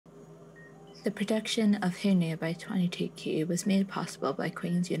The production of Who Knew About 22q was made possible by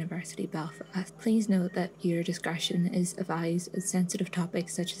Queen's University Belfast. Please note that viewer discretion is advised as sensitive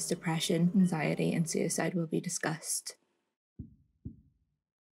topics such as depression, anxiety and suicide will be discussed.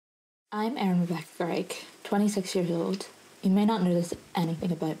 I'm Erin Rebecca Gregg, 26 years old. You may not notice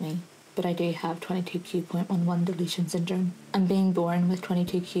anything about me, but I do have 22q.11 deletion syndrome, and being born with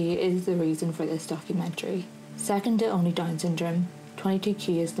 22q is the reason for this documentary. Second to only Down syndrome,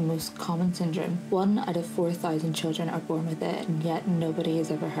 22q is the most common syndrome. 1 out of 4,000 children are born with it, and yet nobody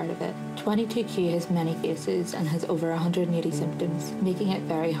has ever heard of it. 22q has many faces and has over 180 symptoms, making it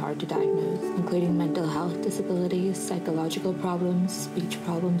very hard to diagnose, including mental health disabilities, psychological problems, speech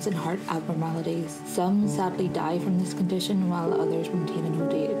problems, and heart abnormalities. Some sadly die from this condition, while others maintain an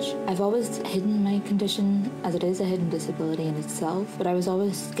old age. I've always hidden my condition, as it is a hidden disability in itself, but I was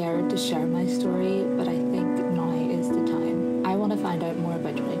always scared to share my story, but I think now is the time. I want to find out more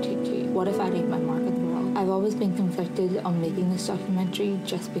about 22q. What if I leave my mark on the world? I've always been conflicted on making this documentary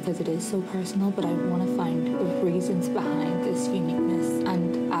just because it is so personal, but I want to find the reasons behind this uniqueness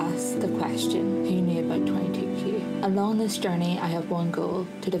and ask the question, who knew about 22q? Along this journey, I have one goal,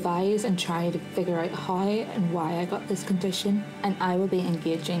 to devise and try to figure out how and why I got this condition, and I will be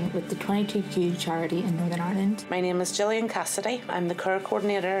engaging with the 22q charity in Northern Ireland. My name is Gillian Cassidy. I'm the care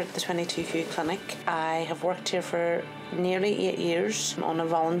coordinator at the 22q clinic. I have worked here for nearly 8 years on a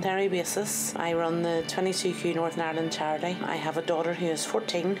voluntary basis. I run the 22q Northern Ireland charity. I have a daughter who is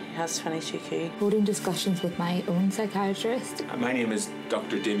 14 who has 22q. Holding discussions with my own psychiatrist. My name is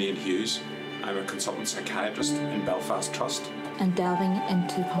Dr. Damien Hughes. I'm a consultant psychiatrist in Belfast Trust. And delving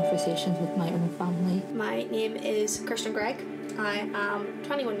into conversations with my own family. My name is Kirsten Gregg. I am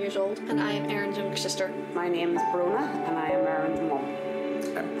 21 years old and I am Erin's younger sister. My name is Brona and I am Erin's mum.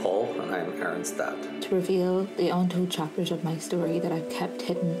 I'm Paul and I'm Erin's dad. To reveal the untold chapters of my story that I've kept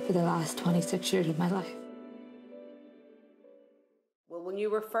hidden for the last 26 years of my life. Well, when you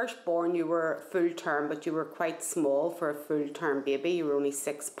were first born, you were full term, but you were quite small for a full term baby. You were only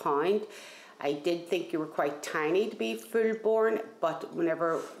 6 pounds. I did think you were quite tiny to be full born, but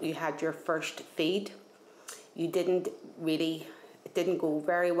whenever you had your first feed, it didn't go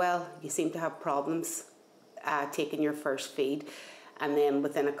very well. You seemed to have problems taking your first feed. And then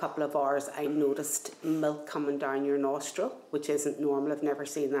within a couple of hours, I noticed milk coming down your nostril, which isn't normal. I've never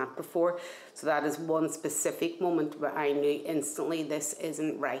seen that before. So that is one specific moment where I knew instantly this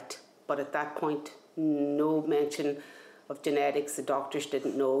isn't right. But at that point, no mention of genetics. The doctors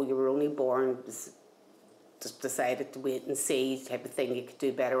didn't know. You were only born. Just decided to wait and see type of thing. You could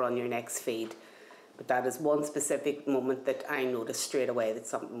do better on your next feed. But that is one specific moment that I noticed straight away that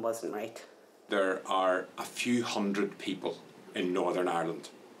something wasn't right. There are a few hundred people in Northern Ireland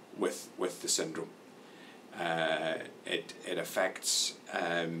with the syndrome. It affects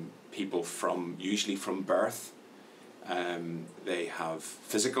people usually from birth. They have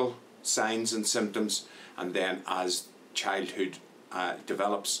physical signs and symptoms, and then as childhood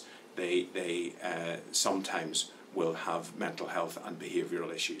develops, they sometimes will have mental health and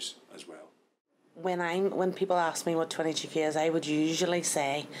behavioural issues as well. When people ask me what 22q is, I would usually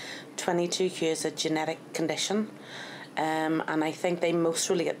say 22q is a genetic condition. And I think they most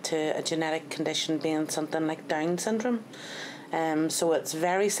relate to a genetic condition being something like Down syndrome. So it's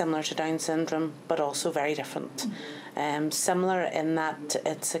very similar to Down syndrome, but also very different. Similar in that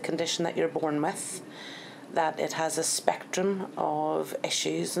it's a condition that you're born with, that it has a spectrum of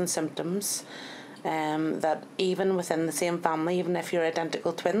issues and symptoms, that even within the same family, even if you're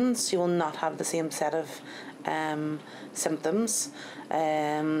identical twins, you will not have the same set of symptoms.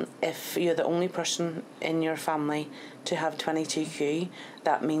 If you're the only person in your family to have 22q,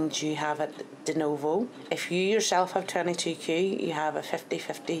 that means you have it de novo. If you yourself have 22q, you have a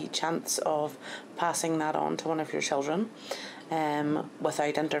 50-50 chance of passing that on to one of your children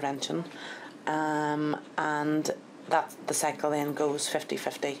without intervention. And that the cycle then goes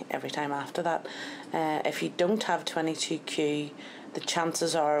 50-50 every time after that. If you don't have 22q, the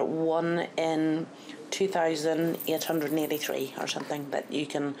chances are 1 in 2,883 or something that you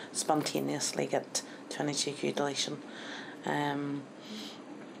can spontaneously get 22q deletion.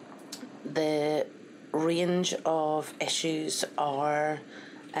 The range of issues are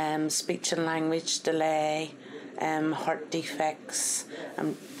speech and language delay, heart defects.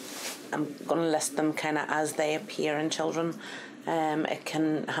 I'm going to list them kind of as they appear in children. It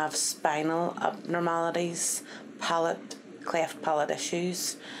can have spinal abnormalities, cleft palate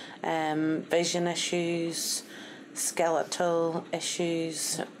issues, vision issues, skeletal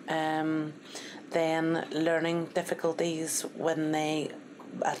issues, then learning difficulties when it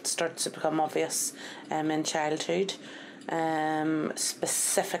starts to become obvious in childhood.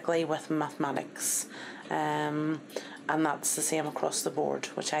 specifically with mathematics. And that's the same across the board,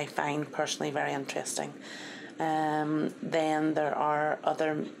 which I find personally very interesting. Then there are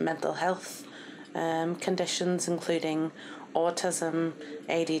other mental health conditions, including autism,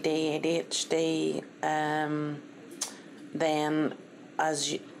 ADD, ADHD. Then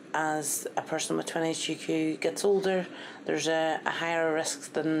as a person with 22q gets older, there's a higher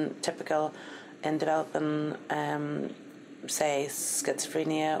risk than typical in developing, say,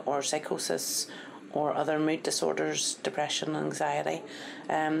 schizophrenia or psychosis or other mood disorders, depression, anxiety.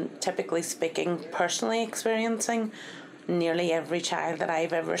 Typically speaking, personally experiencing, nearly every child that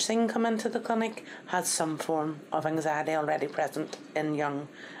I've ever seen come into the clinic has some form of anxiety already present in young,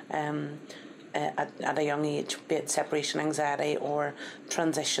 at a young age, be it separation anxiety or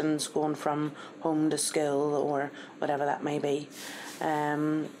transitions going from home to school or whatever that may be.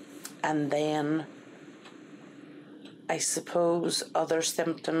 And then I suppose other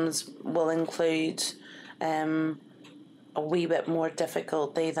symptoms will include a wee bit more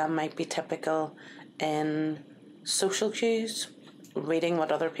difficulty than might be typical in social cues, reading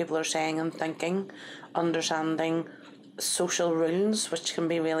what other people are saying and thinking, understanding social rules, which can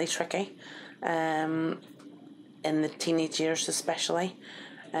be really tricky in the teenage years especially.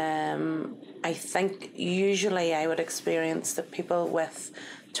 I think usually I would experience that people with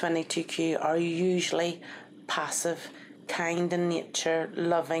 22q are usually passive, kind in nature,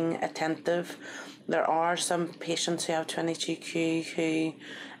 loving, attentive. There are some patients who have 22q who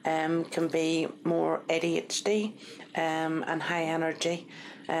can be more ADHD and high energy,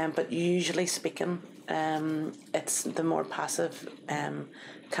 but usually speaking, it's the more passive,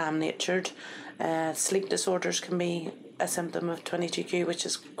 calm-natured. Sleep disorders can be a symptom of 22q, which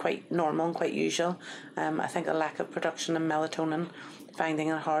is quite normal and quite usual. I think a lack of production of melatonin, finding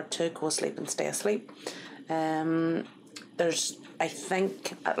it hard to go asleep and stay asleep. There's, I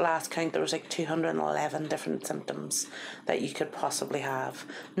think, at last count, there was like 211 different symptoms that you could possibly have.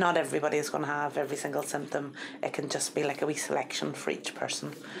 Not everybody is going to have every single symptom. It can just be like a wee selection for each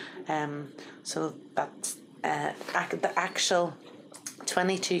person. So that's the actual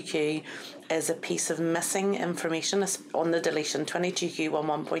 22q is a piece of missing information on the deletion.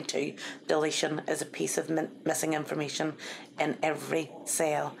 22q11.2 deletion is a piece of missing information in every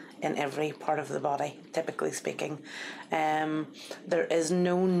cell in every part of the body, typically speaking. There is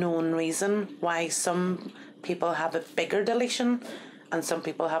no known reason why some people have a bigger deletion and some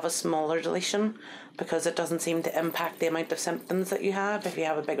people have a smaller deletion, because it doesn't seem to impact the amount of symptoms that you have if you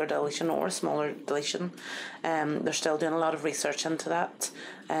have a bigger deletion or a smaller deletion. They're still doing a lot of research into that.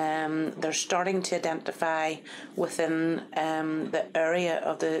 They're starting to identify within the area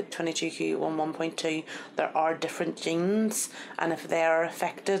of the 22q11.2 there are different genes, and if they are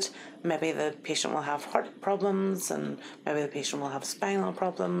affected, maybe the patient will have heart problems, and maybe the patient will have spinal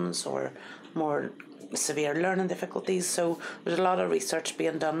problems or more severe learning difficulties. So there's a lot of research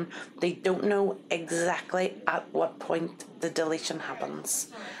being done. They don't know exactly at what point the deletion happens.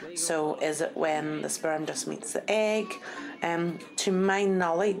 So is it when the sperm just meets the egg? To my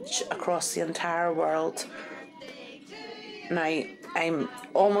knowledge, across the entire world, now I'm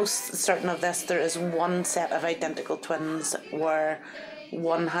almost certain of this, there is one set of identical twins where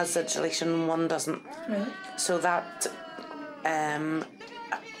one has a deletion, one doesn't. Right. So that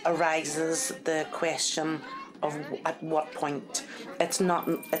arises the question of at what point. It's not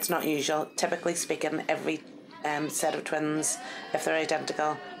usual. Typically speaking, every set of twins, if they're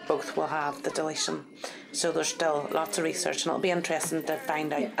identical, both will have the deletion. So there's still lots of research, and it'll be interesting to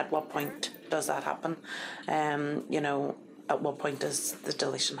find out at what point does that happen. At what point does the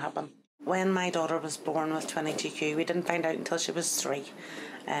deletion happen. When my daughter was born with 22q, we didn't find out until she was 3.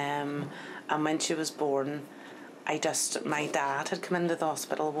 And when she was born, my dad had come into the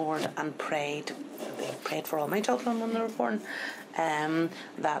hospital ward and prayed for all my children when they were born,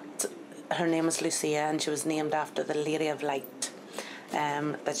 that her name was Lucia and she was named after the Lady of Light,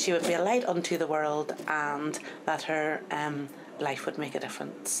 that she would be a light unto the world and that her life would make a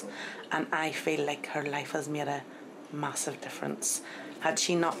difference. And I feel like her life has made a massive difference. Had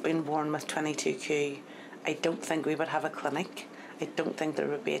she not been born with 22q, I don't think we would have a clinic. I don't think there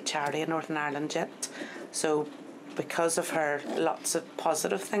would be a charity in Northern Ireland yet. So because of her, lots of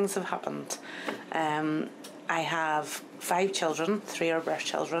positive things have happened. I have 5 children, 3 are birth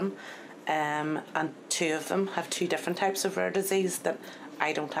children, and 2 of them have 2 different types of rare disease that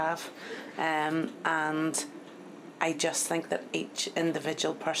I don't have. And I just think that each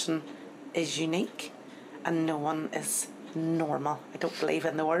individual person is unique and no one is normal. I don't believe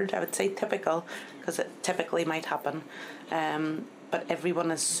in the word. I would say typical, because it typically might happen. But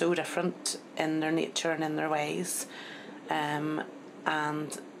everyone is so different in their nature and in their ways. and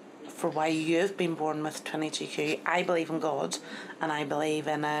for why you've been born with 22q. I believe in God, and I believe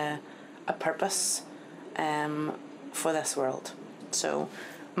in a purpose for this world. So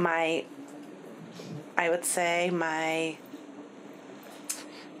I would say my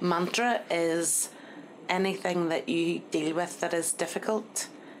mantra is anything that you deal with that is difficult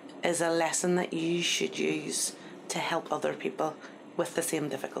is a lesson that you should use to help other people with the same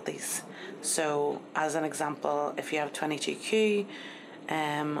difficulties. So as an example, if you have 22q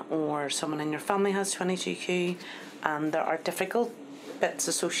or someone in your family has 22q and there are difficult bits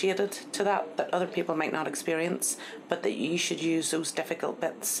associated to that other people might not experience, but that you should use those difficult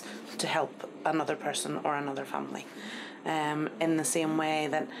bits to help another person or another family. In the same way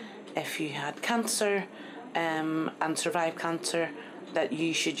that if you had cancer and survived cancer, that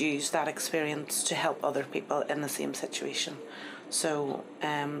you should use that experience to help other people in the same situation. So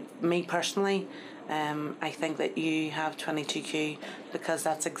me personally, I think that you have 22q because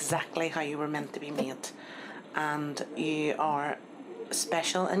that's exactly how you were meant to be made, and you are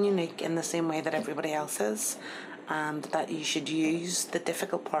special and unique in the same way that everybody else is, and that you should use the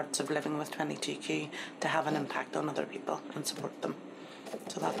difficult parts of living with 22q to have an impact on other people and support them.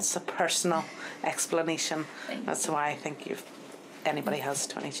 So that's a personal explanation as to why I think anybody has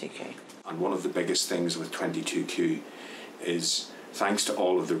 22q. And one of the biggest things with 22q is, thanks to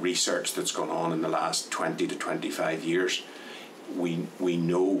all of the research that's gone on in the last 20 to 25 years, we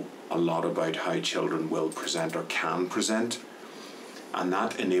know a lot about how children will present or can present, and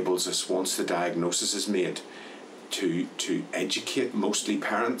that enables us, once the diagnosis is made, to educate mostly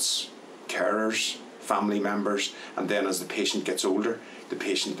parents, carers, family members, and then as the patient gets older, the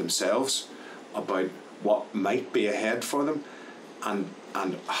patient themselves, about what might be ahead for them, and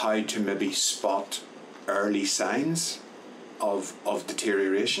how to maybe spot early signs of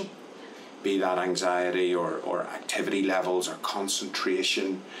deterioration, be that anxiety or activity levels or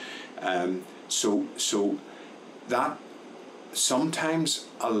concentration. So that sometimes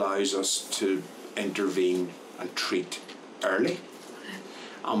allows us to intervene and treat early.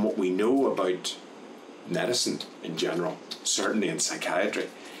 And what we know about medicine in general, certainly in psychiatry,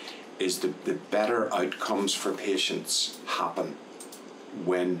 is the better outcomes for patients happen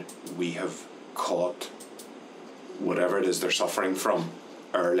when we have caught whatever it is they're suffering from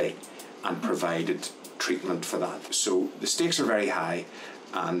early and provided treatment for that. So the stakes are very high,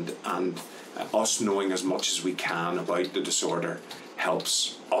 and us knowing as much as we can about the disorder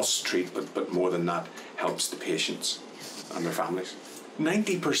helps us treat, but more than that, helps the patients and their families.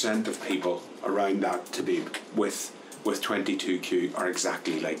 90% of people around that to be with 22q are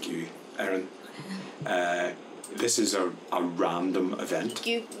exactly like you, Erin. This is a random event.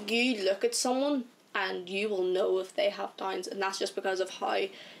 You look at someone and you will know if they have Downs, and that's just because of how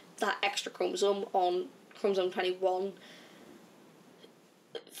that extra chromosome on chromosome 21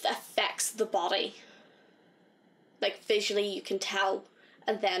 affects the body. Like visually you can tell,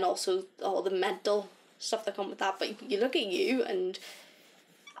 and then also all the mental stuff that come with that. But you look at you, and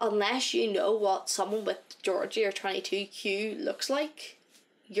unless you know what someone with Georgie or 22q looks like,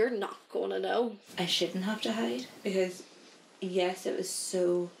 you're not going to know. I shouldn't have to hide, because yes, it was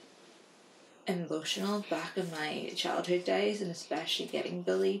so emotional back in my childhood days, and especially getting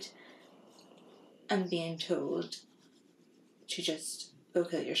bullied and being told to just go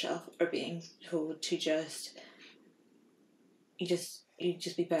kill yourself, or being told to you'd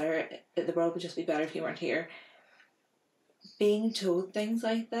just be better, the world would just be better if you weren't here. Being told things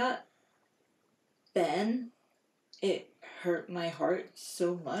like that, then it hurt my heart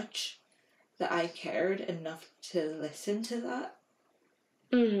so much that I cared enough to listen to that.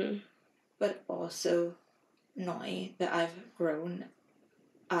 Mm-hmm. But also, now that I've grown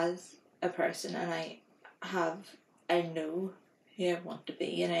as a person, and I know who I want to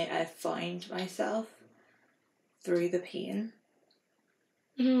be, and I find myself through the pain.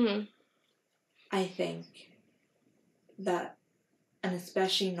 Mm-hmm. I think that, and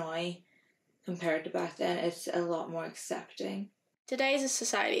especially now compared to back then, it's a lot more accepting. Today's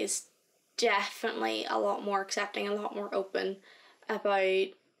society is definitely a lot more accepting, a lot more open about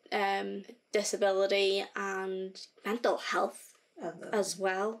disability and mental health as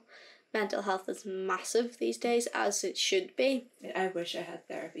well. Mental health is massive these days, as it should be. I wish I had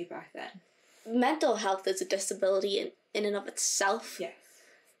therapy back then. Mental health is a disability in and of itself. Yes.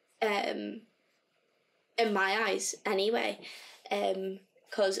 In my eyes, anyway.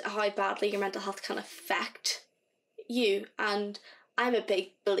 Because how badly your mental health can affect you. And I'm a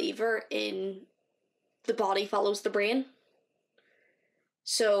big believer in the body follows the brain.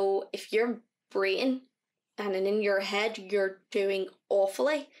 So if your brain and in your head you're doing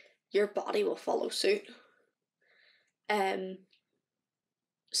awfully, your body will follow suit.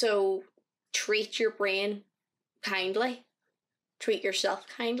 So treat your brain kindly, treat yourself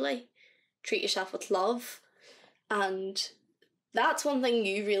kindly, treat yourself with love, and that's one thing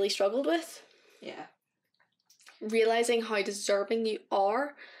you really struggled with. Yeah. Realising how deserving you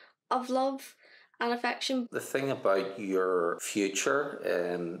are of love and affection. The thing about your future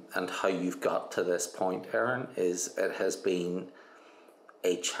and how you've got to this point, Erin, is it has been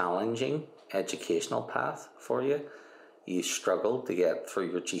a challenging educational path for you. You struggled to get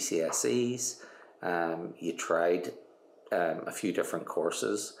through your GCSEs. You tried a few different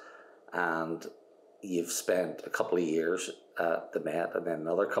courses, and you've spent a couple of years at the Met, and then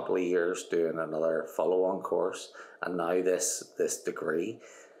another couple of years doing another follow-on course, and now this degree.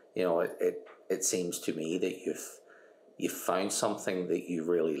 You know, it seems to me that you've found something that you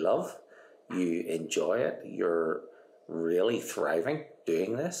really love. You enjoy it. You're really thriving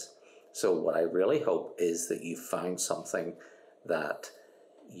doing this. So what I really hope is that you found something that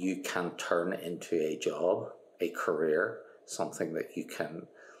you can turn into a job, a career, something that you can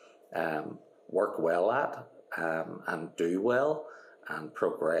work well at and do well and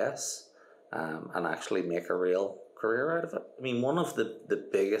progress and actually make a real career out of it. I mean, one of the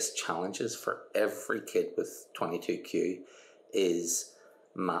biggest challenges for every kid with 22q is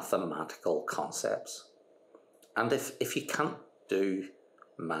mathematical concepts. And if you can't do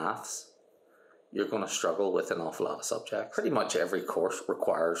maths, you're going to struggle with an awful lot of subjects. Pretty much every course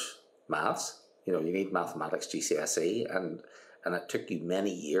requires maths. You know, you need mathematics GCSE, and it took you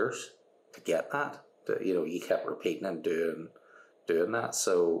many years to get that. You know, you kept repeating and doing that.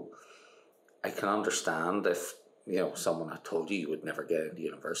 So I can understand if, you know, someone had told you would never get into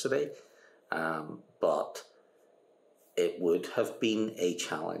university, but it would have been a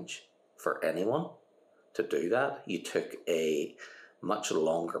challenge for anyone to do that. You took a much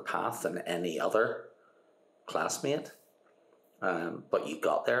longer path than any other classmate, but you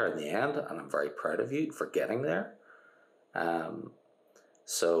got there in the end, and I'm very proud of you for getting there.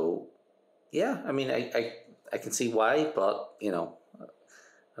 So yeah, I mean, I can see why, but you know,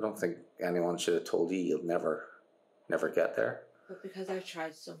 I don't think anyone should have told you you'll never get there. But because I've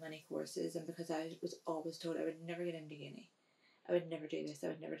tried so many courses, and because I was always told I would never get into uni, I would never do this, I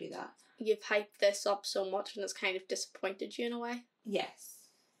would never do that. You've hyped this up so much and it's kind of disappointed you in a way. Yes.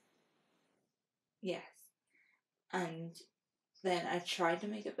 And then I tried to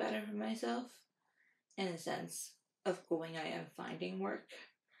make it better for myself in a sense of going out and finding work,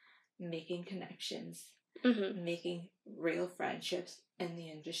 making connections, making real friendships in the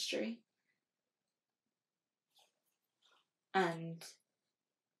industry. And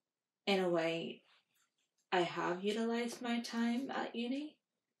in a way, I have utilised my time at uni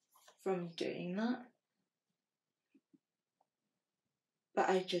from doing that. But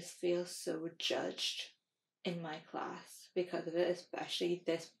I just feel so judged in my class because of it, especially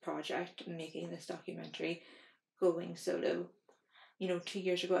this project, making this documentary, going solo. You know, 2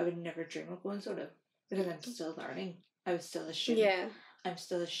 years ago I would never dream of going solo because I'm still learning. I was still a student. Yeah. I'm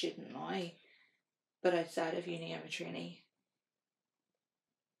still a student now. But outside of uni, I'm a trainee.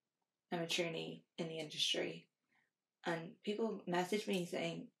 I'm a trainee in the industry. And people message me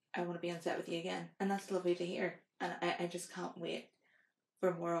saying, I want to be on set with you again. And that's lovely to hear. And I just can't wait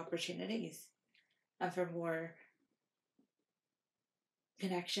for more opportunities and for more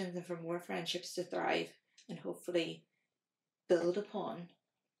connections and for more friendships to thrive and hopefully build upon.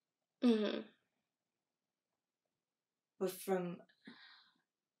 But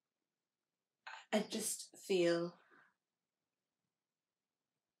I just feel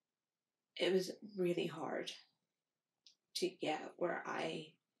it was really hard to get where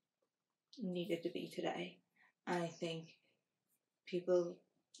I needed to be today. And I think people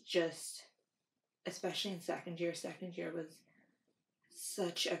just, especially in second year was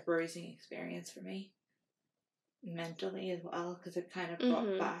such a bruising experience for me, mentally as well, because it kind of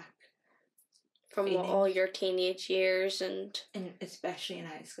brought back from all your teenage years and especially in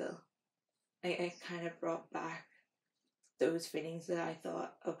high school. It kind of brought back those feelings that I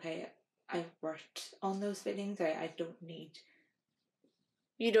thought, okay, I've worked on those feelings. I don't need.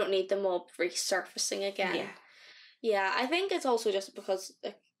 You don't need them all resurfacing again. Yeah. Yeah, I think it's also just because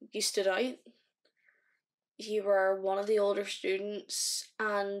you stood out. You were one of the older students,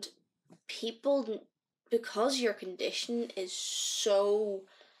 and people, because your condition is so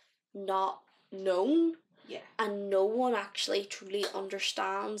not known, and no one actually truly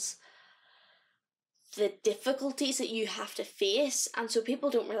understands the difficulties that you have to face, and so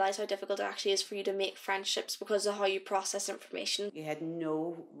people don't realise how difficult it actually is for you to make friendships because of how you process information. You had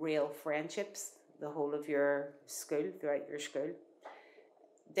no real friendships the whole of your school, throughout your school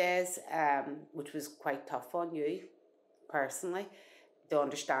days, which was quite tough on you. personally, to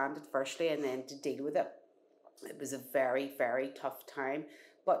understand it firstly and then to deal with it. It was a very, very tough time.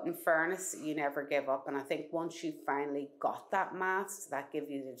 But in fairness, you never give up. And I think once you finally got that maths, that gives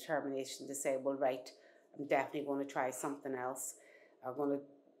you the determination to say, well, right, I'm definitely going to try something else. I'm going to,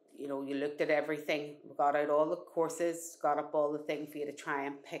 you looked at everything, got out all the courses, got up all the things for you to try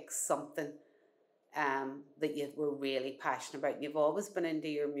and pick something that you were really passionate about. You've always been into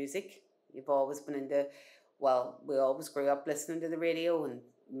your music. You've always been into, we always grew up listening to the radio, and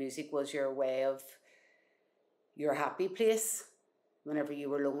music was your way of your happy place whenever you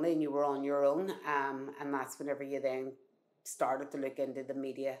were lonely and you were on your own. And that's whenever you then started to look into the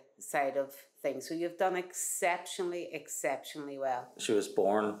media side of things. So you've done exceptionally well. She was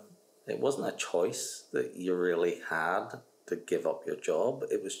born, it wasn't a choice that you really had to give up your job.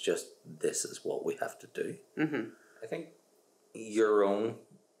 It was just, this is what we have to do. Mm-hmm. I think your own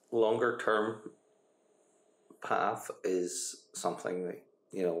longer term path is something that,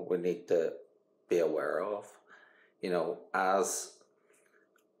 we need to be aware of. As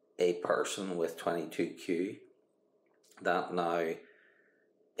a person with 22q, that now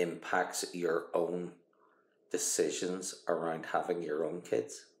impacts your own decisions around having your own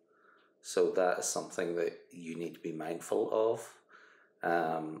kids. So that is something that you need to be mindful of.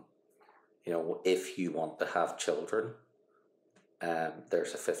 If you want to have children,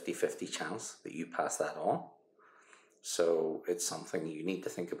 there's a 50-50 chance that you pass that on. So it's something you need to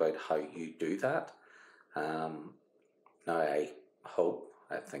think about how you do that. Now I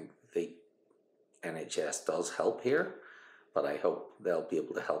think the NHS does help here, but I hope they'll be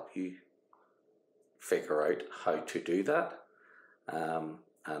able to help you figure out how to do that. And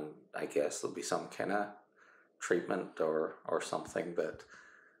I guess there'll be some kind of treatment or something that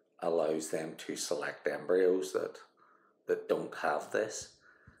allows them to select embryos that don't have this.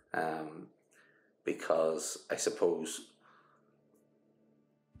 Because I suppose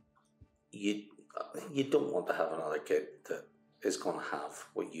you don't want to have another kid that is going to have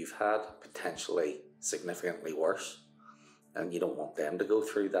what you've had, potentially significantly worse, and you don't want them to go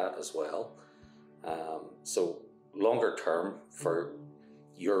through that as well. So longer term for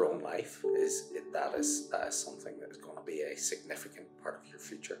your own life that is something that is going to be a significant part of your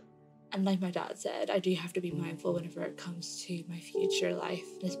future. And like my dad said, I do have to be mindful whenever it comes to my future life,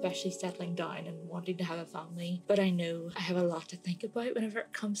 especially settling down and wanting to have a family. But I know I have a lot to think about whenever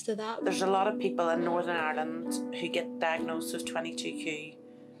it comes to that. There's a lot of people in Northern Ireland who get diagnosed with 22q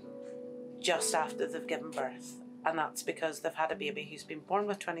just after they've given birth. And that's because they've had a baby who's been born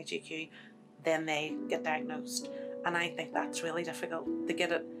with 22q, then they get diagnosed. And I think that's really difficult to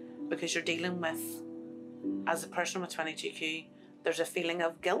get it, because you're dealing with, as a person with 22q, there's a feeling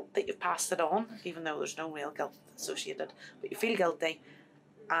of guilt that you've passed it on, even though there's no real guilt associated. But you feel guilty.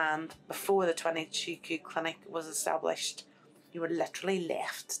 And before the 22q clinic was established, you were literally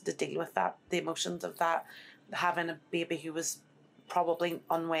left to deal with that, the emotions of that, having a baby who was probably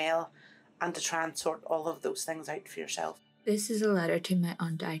unwell, and to try and sort all of those things out for yourself. This is a letter to my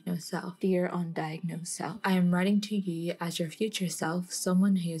undiagnosed self. Dear undiagnosed self, I am writing to you as your future self,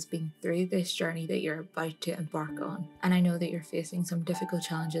 someone who has been through this journey that you're about to embark on. And I know that you're facing some difficult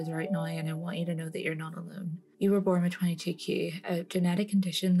challenges right now, and I want you to know that you're not alone. You were born with 22q, a genetic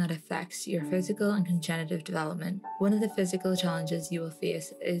condition that affects your physical and congenital development. One of the physical challenges you will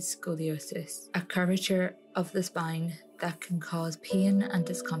face is scoliosis, a curvature of the spine that can cause pain and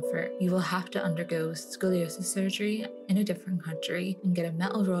discomfort. You will have to undergo scoliosis surgery in a different country and get a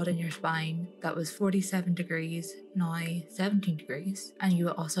metal rod in your spine that was 47 degrees, now 17 degrees. And you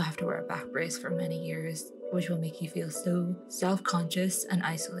will also have to wear a back brace for many years, which will make you feel so self-conscious and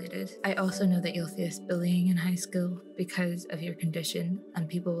isolated. I also know that you'll face bullying in high school because of your condition, and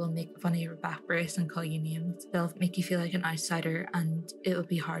people will make fun of your back brace and call you names. They'll make you feel like an outsider, and it will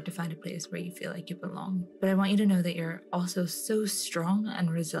be hard to find a place where you feel like you belong. But I want you to know that you're also so strong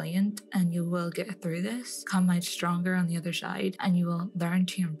and resilient, and you will get through this, come out stronger on the other side, and you will learn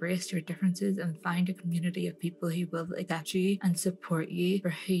to embrace your differences and find a community of people who will accept you and support you for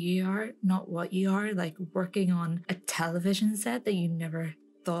who you are, not what you are, like working on a television set that you never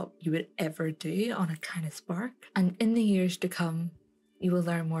thought you would ever do on a kind of spark. And in the years to come, you will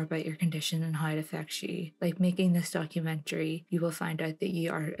learn more about your condition and how it affects you. Like making this documentary, you will find out that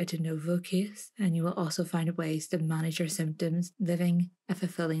you are a de novo case, and you will also find ways to manage your symptoms, living a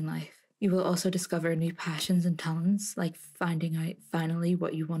fulfilling life. You will also discover new passions and talents, like finding out finally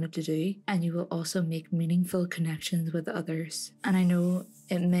what you wanted to do, and you will also make meaningful connections with others. And I know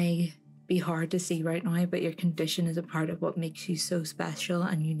it may be hard to see right now, but your condition is a part of what makes you so special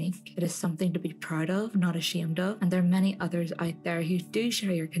and unique. It is something to be proud of, not ashamed of. And there are many others out there who do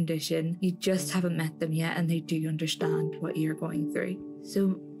share your condition. You just haven't met them yet, and they do understand what you're going through.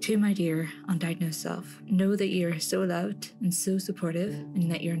 So, to my dear undiagnosed self, know that you are so loved and so supportive, and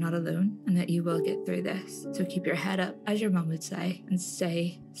that you're not alone, and that you will get through this. So keep your head up, as your mum would say, and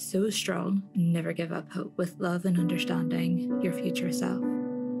stay so strong and never give up hope. With love and understanding, your future self.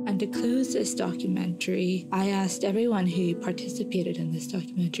 And to close this documentary, I asked everyone who participated in this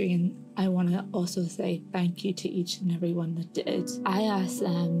documentary, and I want to also say thank you to each and every one that did. I asked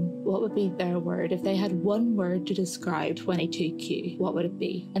them what would be their word. If they had one word to describe 22Q, what would it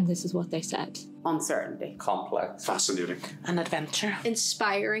be? And this is what they said. Uncertainty. Complex. Fascinating. An adventure.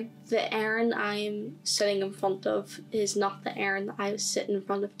 Inspiring. The Erin I'm sitting in front of is not the Erin that I was sitting in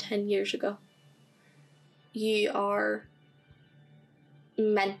front of 10 years ago. You are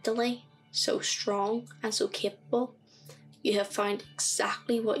mentally so strong and so capable. You have found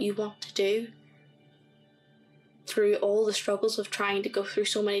exactly what you want to do through all the struggles of trying to go through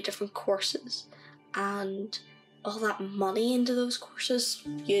so many different courses and all that money into those courses,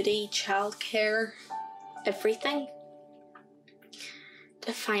 beauty, childcare, everything,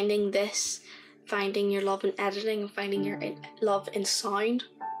 to finding this, finding your love in editing, finding your love in sound.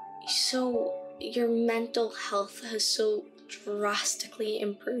 So your mental health has so drastically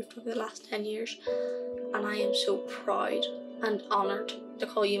improved over the last 10 years, and I am so proud and honoured to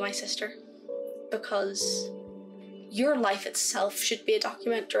call you my sister, because your life itself should be a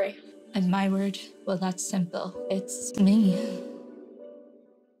documentary. And my word, well, that's simple. It's me.